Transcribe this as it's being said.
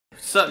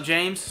Sup,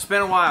 James? It's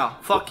been a while.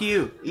 Fuck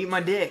you. Eat my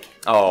dick.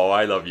 Oh,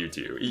 I love you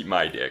too. Eat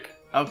my dick.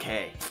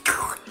 Okay.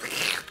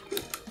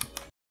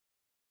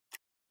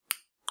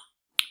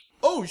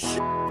 Oh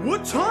shit,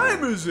 what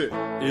time is it?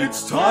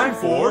 It's time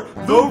for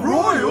the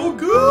Royal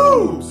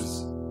Goobs!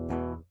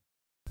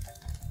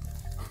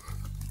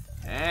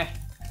 I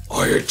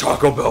ate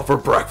Taco Bell for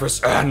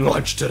breakfast and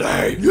lunch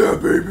today. Yeah,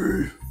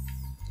 baby.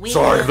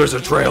 Sorry if there's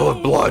a trail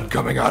of blood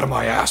coming out of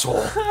my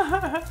asshole.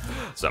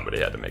 Somebody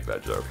had to make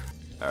that joke.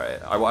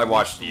 Alright, I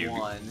watched you.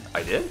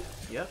 I did?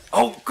 Yep.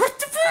 Oh,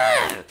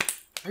 Christopher!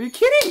 Are you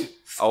kidding?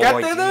 Oh, I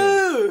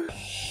did.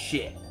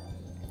 Shit.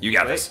 You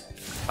got this.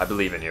 I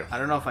believe in you. I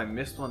don't know if I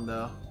missed one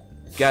though.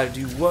 Gotta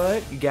do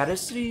what? You gotta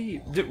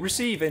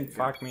receive and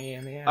fuck me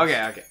in the ass.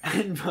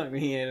 Okay. Fuck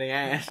me in the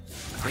ass.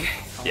 Okay.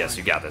 Yes,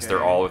 you got this.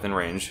 They're all within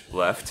range.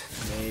 Left.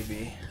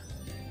 Maybe.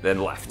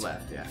 Then left.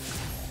 Left, yeah.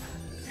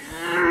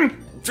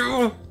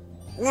 2,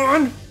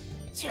 1.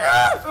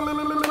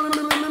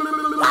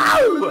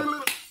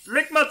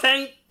 Lick my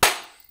taint.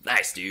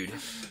 Nice, dude.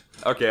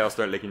 Okay, I'll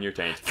start licking your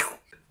taint.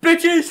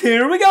 Bitches,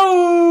 here we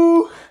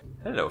go.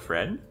 Hello,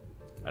 friend.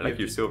 I like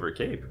your silver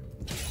cape.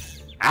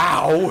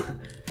 Ow!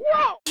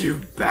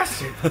 You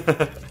bastard.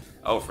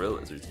 Oh, frill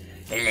lizards.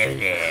 Hello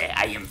there,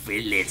 I am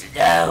Frill Lizard.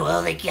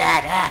 Oh my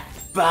god,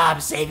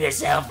 Bob, save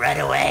yourself,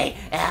 run away.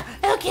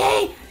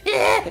 Okay.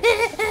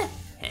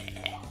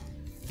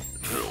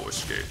 No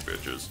escape,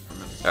 bitches.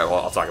 Alright,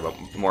 well, I'll talk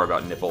more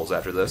about nipples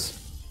after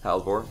this.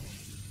 Halvor.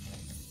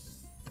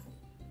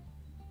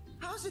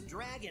 How's a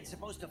dragon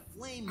supposed to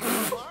flame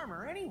metal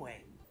armor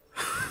anyway?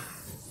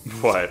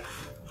 What?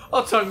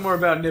 I'll talk more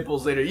about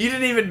nipples later. You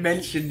didn't even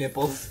mention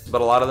nipples.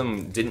 But a lot of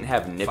them didn't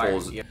have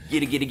nipples. Fire, yeah.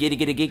 Get a girl.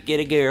 Get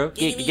a girl.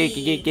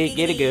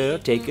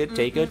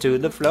 Take her to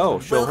the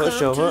floor. Show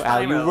her how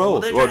you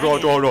roll.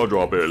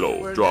 Drop it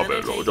low. Drop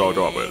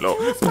it low.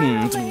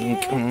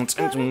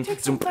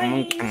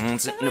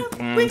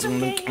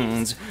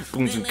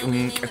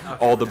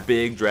 All the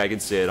big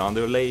dragons sit on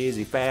their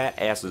lazy fat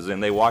asses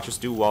and they watch us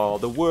do all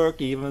the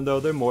work even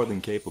though they're more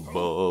than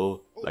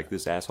capable. Like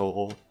this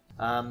asshole.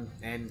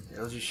 And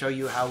it'll just show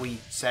you how we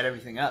set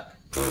everything up.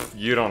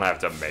 You don't have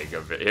to make a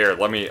video. Here,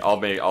 let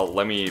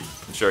me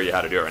show you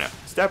how to do it right now.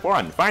 Step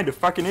 1, find a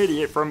fucking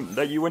idiot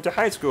that you went to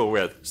high school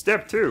with.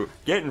 Step 2,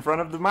 get in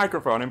front of the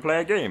microphone and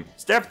play a game.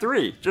 Step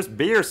 3, just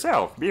be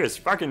yourself. Be as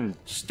fucking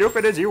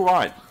stupid as you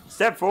want.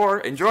 Step 4,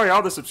 enjoy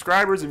all the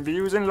subscribers and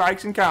views and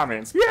likes and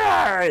comments.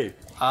 Yay!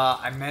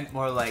 I meant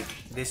more like,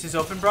 this is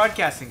open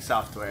broadcasting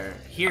software.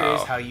 Here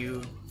is how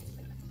you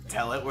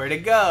tell it where to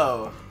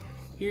go.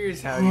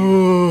 Here's how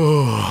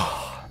you...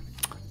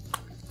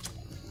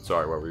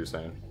 Sorry, what were you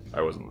saying?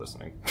 I wasn't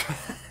listening.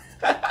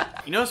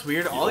 You know what's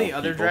weird? All the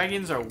other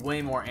dragons are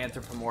way more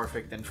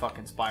anthropomorphic than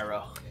fucking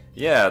Spyro.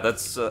 Yeah,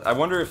 that's... I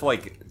wonder if,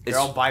 like... They're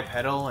all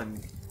bipedal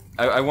and...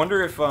 I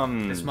wonder if,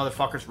 This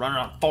motherfucker's running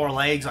on 4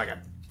 legs like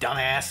a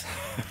dumbass.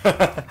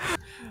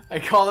 I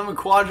call him a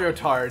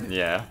quadrotard.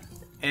 Yeah.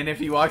 And if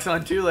he walks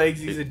on 2 legs,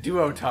 he's a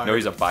duotard. No,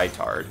 he's a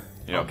bitard.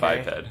 You know,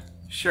 biped.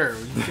 Sure,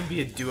 you can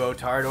be a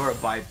duotard or a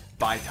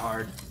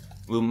bitard.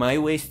 Well, my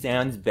way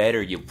sounds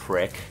better, you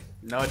prick.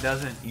 No, it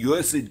doesn't.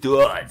 Yes, it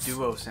does.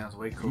 Duo sounds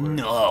way cooler.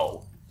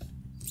 No.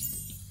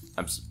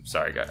 I'm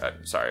sorry, guys.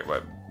 Sorry,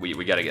 but we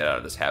got to get out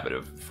of this habit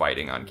of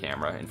fighting on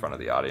camera in front of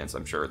the audience.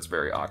 I'm sure it's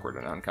very awkward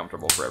and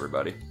uncomfortable for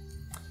everybody.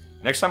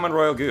 Next time on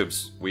Royal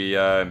Goobs, we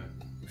I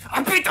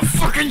beat the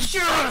fucking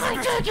shit out of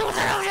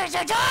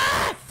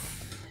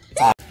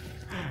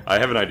I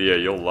have an idea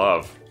you'll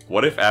love.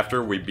 What if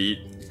after we beat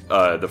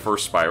the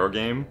first Spyro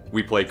game,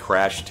 we play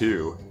Crash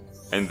 2,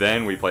 and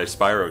then we play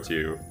Spyro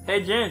 2?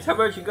 Hey James, how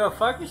about you go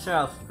fuck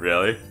yourself?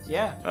 Really?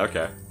 Yeah.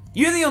 Okay.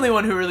 You're the only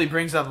one who really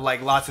brings up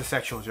like lots of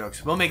sexual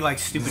jokes. We'll make like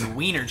stupid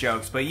wiener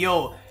jokes, but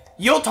you'll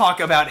talk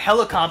about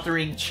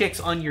helicoptering chicks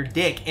on your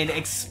dick in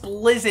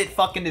explicit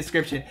fucking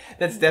description.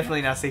 That's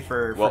definitely not safe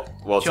for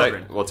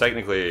children.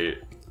 Technically,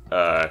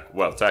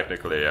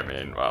 I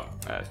mean,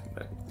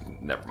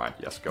 never mind.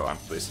 Yes, go on,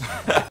 please.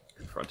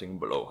 Confronting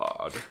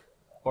blowhard.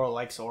 Or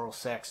likes oral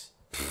sex.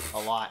 A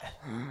lot.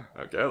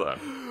 Okay then.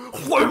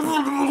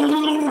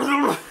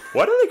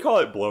 Why do they call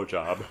it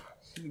blowjob?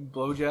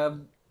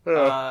 Blowjob?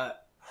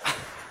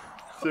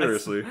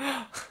 Seriously.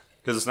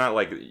 Because it's not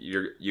like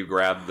you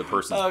grab the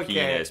person's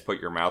penis, put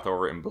your mouth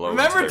over it, and blow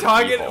Remember into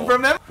their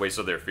talking... Wait,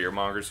 so they're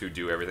fearmongers who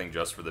do everything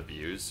just for the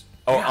views?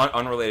 Oh,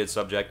 unrelated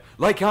subject.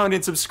 Like, comment,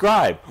 and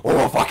subscribe, or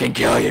we'll fucking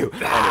kill you!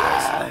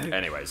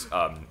 Anyways,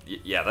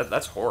 yeah,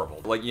 that's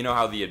horrible. Like, you know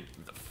how the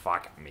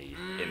fuck me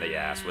in the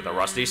ass with a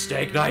rusty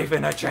steak knife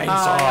and a chainsaw.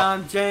 Hi,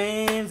 I'm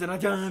James, and I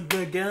jumped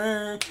the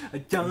gun. I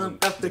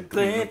jumped off the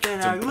cliff,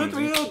 and I looked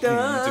real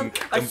dumb.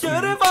 I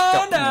should've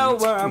found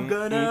out where I'm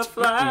gonna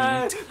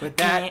fly, but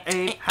that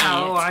ain't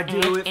how I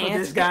do it for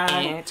this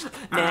guy.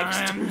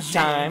 Next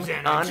time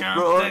on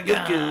Royal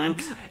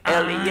Goobs,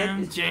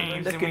 Elliot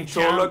James, the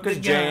controller, cause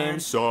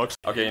James sucks.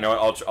 Okay, you know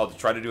what? I'll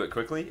try to do it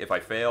quickly. If I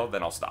fail,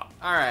 then I'll stop.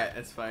 Alright,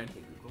 that's fine.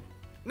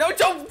 No,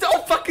 don't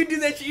fucking do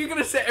that shit. You're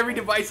gonna set every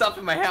device up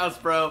in my house,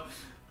 bro.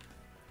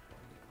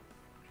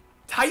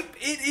 Type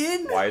it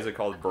in. Why is it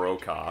called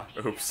broca?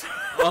 Oops.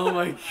 Oh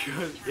my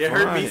god. It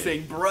hurt me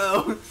saying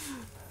bro.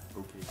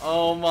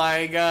 Oh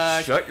my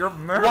gosh. Shut your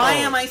mouth. Why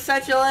am I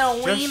such a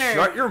little Just wiener?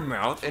 shut your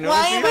mouth and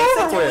Why am I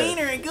such a with.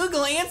 wiener?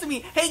 Google, answer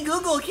me. Hey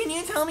Google, can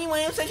you tell me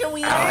why I'm such a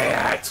wiener?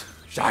 Elliot!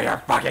 Shut your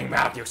fucking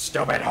mouth, you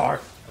stupid whore!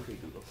 Okay,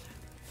 Google.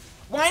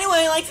 Why do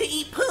I like to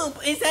eat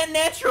poop? Is that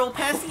natural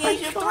past the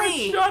age of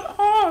 3? Shut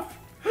up!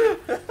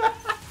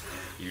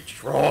 You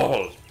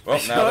troll!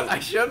 Well, I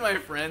showed my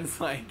friends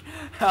like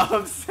how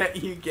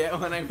upset you get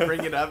when I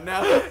bring it up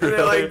now.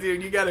 They're like,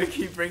 dude, you gotta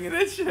keep bringing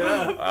that shit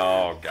up.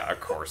 Oh god, of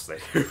course they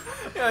do.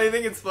 Yeah, I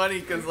think it's funny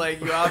because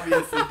like you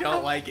obviously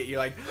don't like it. You're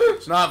like,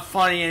 it's not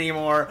funny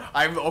anymore.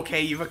 I'm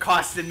okay. You've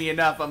accosted me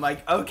enough. I'm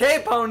like,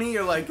 okay, pony.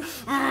 You're like,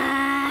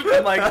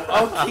 I'm like,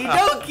 okie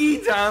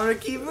dokie. Time to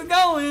keep it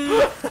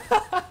going.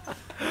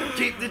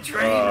 Keep the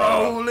train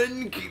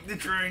rolling, keep the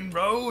train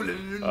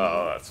rolling.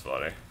 Oh, that's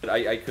funny.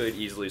 I could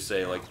easily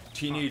say, like,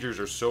 teenagers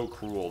are so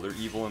cruel, they're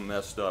evil and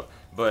messed up,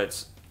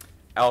 but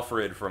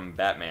Alfred from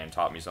Batman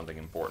taught me something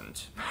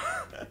important.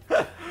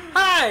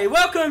 Hi,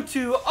 welcome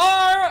to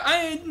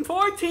I'm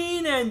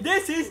 14 and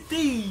this is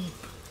Deep.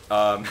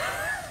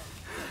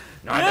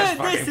 Not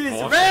This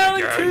is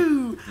round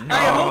 2. No.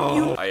 I hope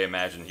you... I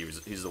imagine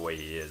he's the way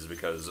he is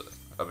because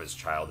of his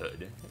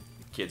childhood.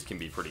 Kids can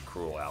be pretty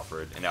cruel,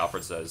 Alfred. And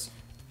Alfred says,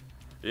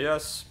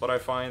 yes, but I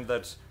find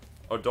that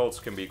adults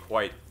can be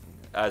quite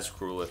as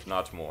cruel, if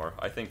not more.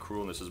 I think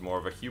cruelness is more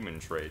of a human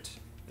trait.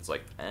 It's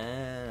like,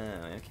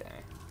 okay.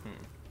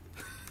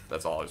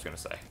 That's all I was gonna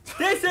say.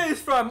 This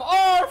is from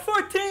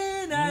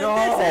R14 and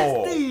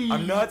this is Steve.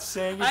 I'm not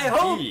saying it's I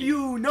hope deep.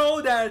 you know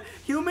that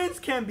humans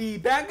can be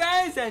bad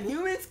guys and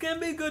humans can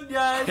be good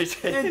guys.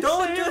 And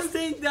don't just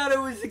think that it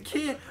was a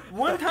kid.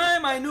 One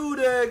time I knew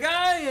the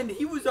guy and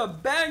he was a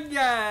bad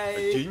guy. I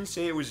didn't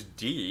say it was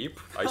deep.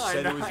 I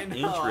said it was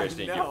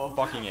interesting, you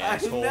fucking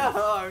asshole. I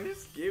know, I'm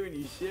just giving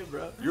you shit,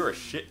 bro. You're a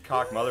shit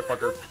cock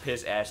motherfucker,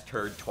 piss ass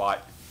turd twat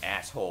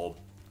asshole.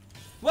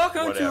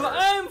 Welcome Whatever. to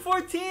I'm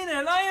 14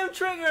 and I am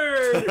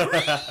triggered.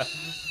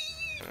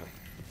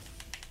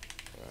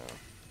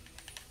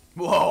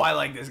 Whoa, I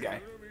like this guy.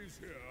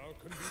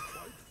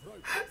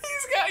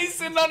 He's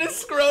sitting on his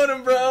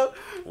scrotum, bro.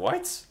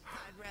 What?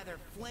 I'd rather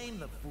flame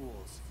the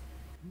fools.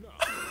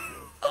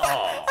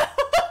 Oh.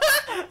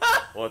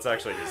 Well, it's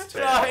actually his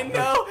tail. I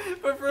know,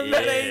 but from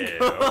that Ew.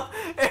 angle,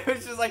 it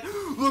was just like,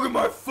 look at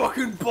my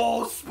fucking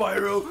balls,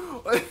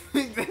 Spyro. I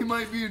think they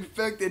might be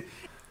infected.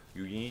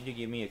 You need to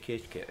give me a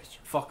kiss.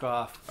 Fuck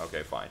off.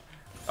 Okay, fine.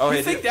 Oh, You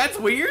hey, think that's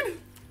weird?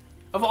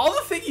 Of all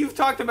the things you've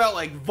talked about,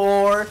 like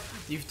vor,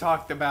 you've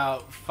talked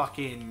about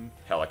fucking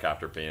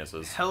helicopter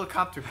penises.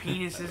 helicopter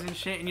penises and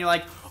shit, and you're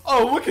like,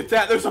 oh, look at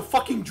that, there's a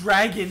fucking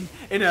dragon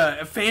in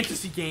a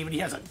fantasy game and he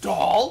has a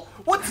doll?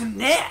 What's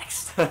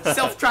next?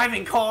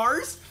 Self-driving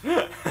cars?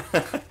 Alright,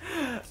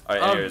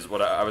 anyways,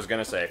 what I was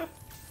gonna say.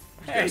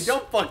 Hey,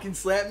 don't fucking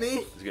slap me.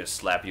 I was gonna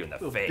slap you in the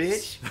Little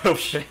face. bitch. Oh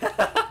shit.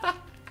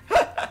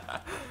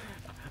 I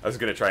was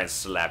gonna try and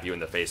slap you in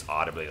the face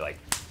audibly, like,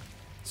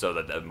 so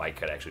that the mic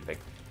could actually pick.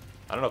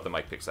 I don't know if the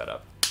mic picks that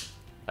up.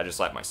 I just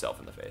slapped myself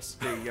in the face.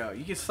 There you go.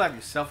 You can slap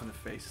yourself in the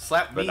face.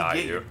 Slap But me, not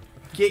get you.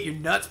 get your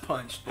nuts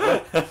punched.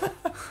 I'm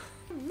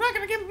not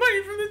gonna get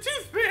money from the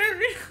tooth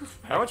fairy.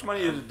 How much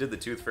money did the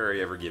Tooth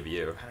Fairy ever give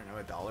you? I don't know,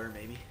 $1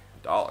 maybe.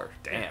 $1.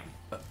 Damn.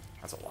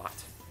 That's a lot.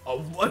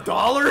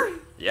 $1?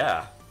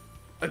 Yeah.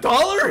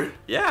 $1?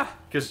 Yeah.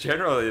 Because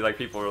generally, like,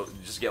 people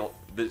just get...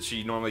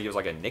 She normally gives,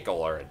 like, a nickel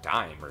or a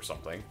dime or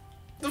something.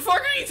 The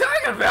fuck are you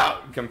talking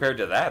about? Compared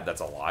to that,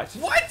 that's a lot.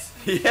 What?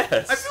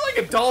 Yes. I feel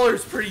like $1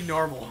 is pretty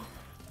normal.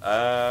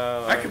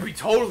 I could be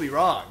totally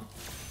wrong.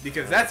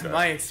 Because that's Okay.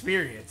 my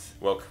experience.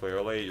 Well,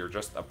 clearly, you're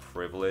just a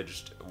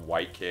privileged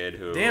white kid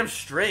who... Damn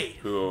straight.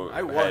 Who I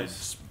had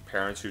was.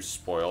 parents who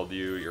spoiled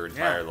you your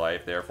entire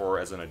life. Therefore,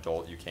 as an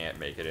adult, you can't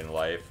make it in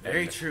life.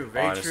 Very And true,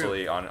 very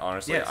honestly, true.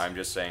 Honestly, Yes. I'm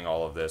just saying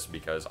all of this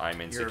because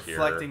I'm insecure. You're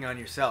reflecting on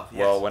yourself. Yes,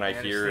 Well, when I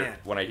understand.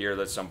 hear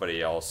that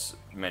somebody else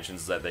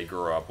mentions that they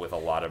grew up with a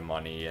lot of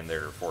money and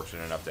they're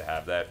fortunate enough to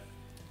have that,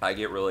 I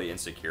get really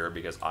insecure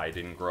because I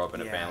didn't grow up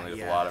in a Yeah, family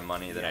with yeah, a lot of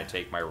money. Then I yeah.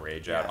 take my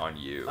rage out on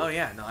you. Oh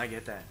yeah, no, I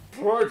get that.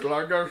 Fight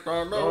like a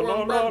stammer.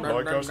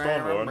 I use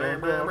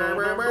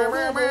hammers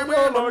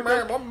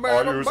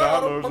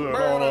and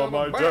all of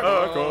my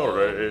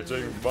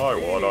decorating. I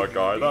want a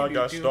guy like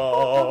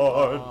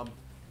Gaston.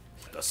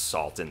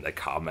 Assault in the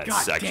comment God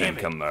section, damn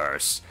it.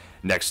 commerce.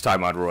 Next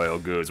time on Royal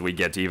Goobs, we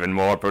get even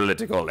more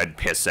political and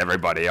piss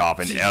everybody off,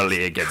 and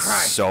Elliot gets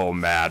Christ. so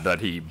mad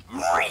that he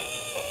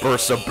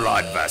bursts a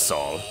blood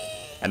vessel.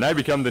 And I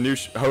become the new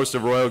host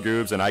of Royal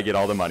Goobs, and I get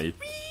all the money,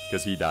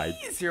 because he died.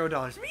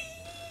 $0.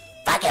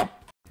 Fuck him!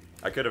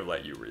 I could have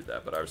let you read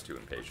that, but I was too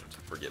impatient.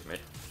 Forgive me.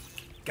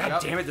 God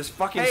Yep. damn it, this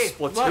fucking Hey,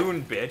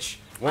 Splatoon bitch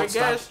won't I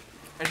stop. guess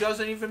it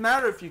doesn't even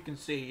matter if you can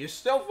see. You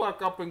still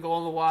fuck up and go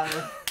in the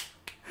water.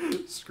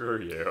 Screw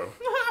you.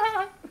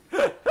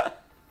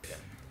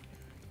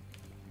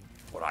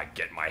 When I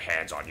get my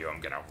hands on you, I'm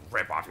gonna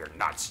rip off your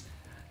nuts.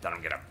 Then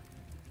I'm gonna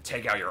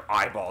take out your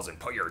eyeballs and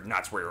put your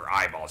nuts where your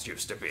eyeballs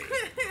used to be.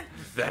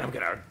 Then I'm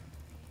gonna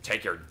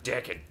take your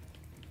dick and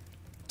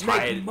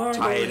tie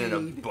it in a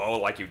bow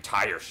like you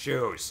tie your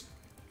shoes.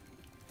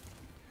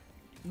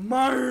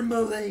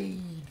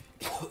 Marmalade.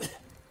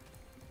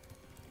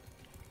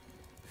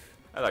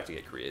 I like to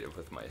get creative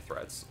with my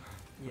threats.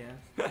 Yeah.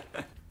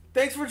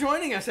 Thanks for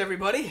joining us,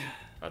 everybody.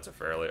 That's a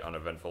fairly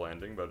uneventful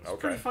ending, but okay.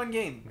 Pretty fun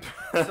game.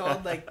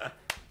 So like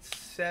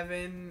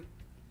 7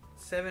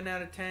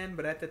 out of 10,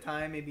 but at the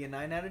time maybe a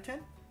 9 out of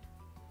 10.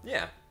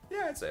 Yeah,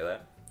 I'd say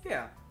that.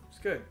 Yeah, it's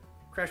good.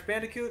 Crash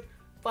Bandicoot,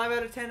 5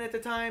 out of 10 at the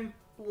time,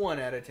 1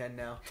 out of 10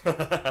 now.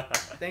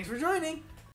 Thanks for joining.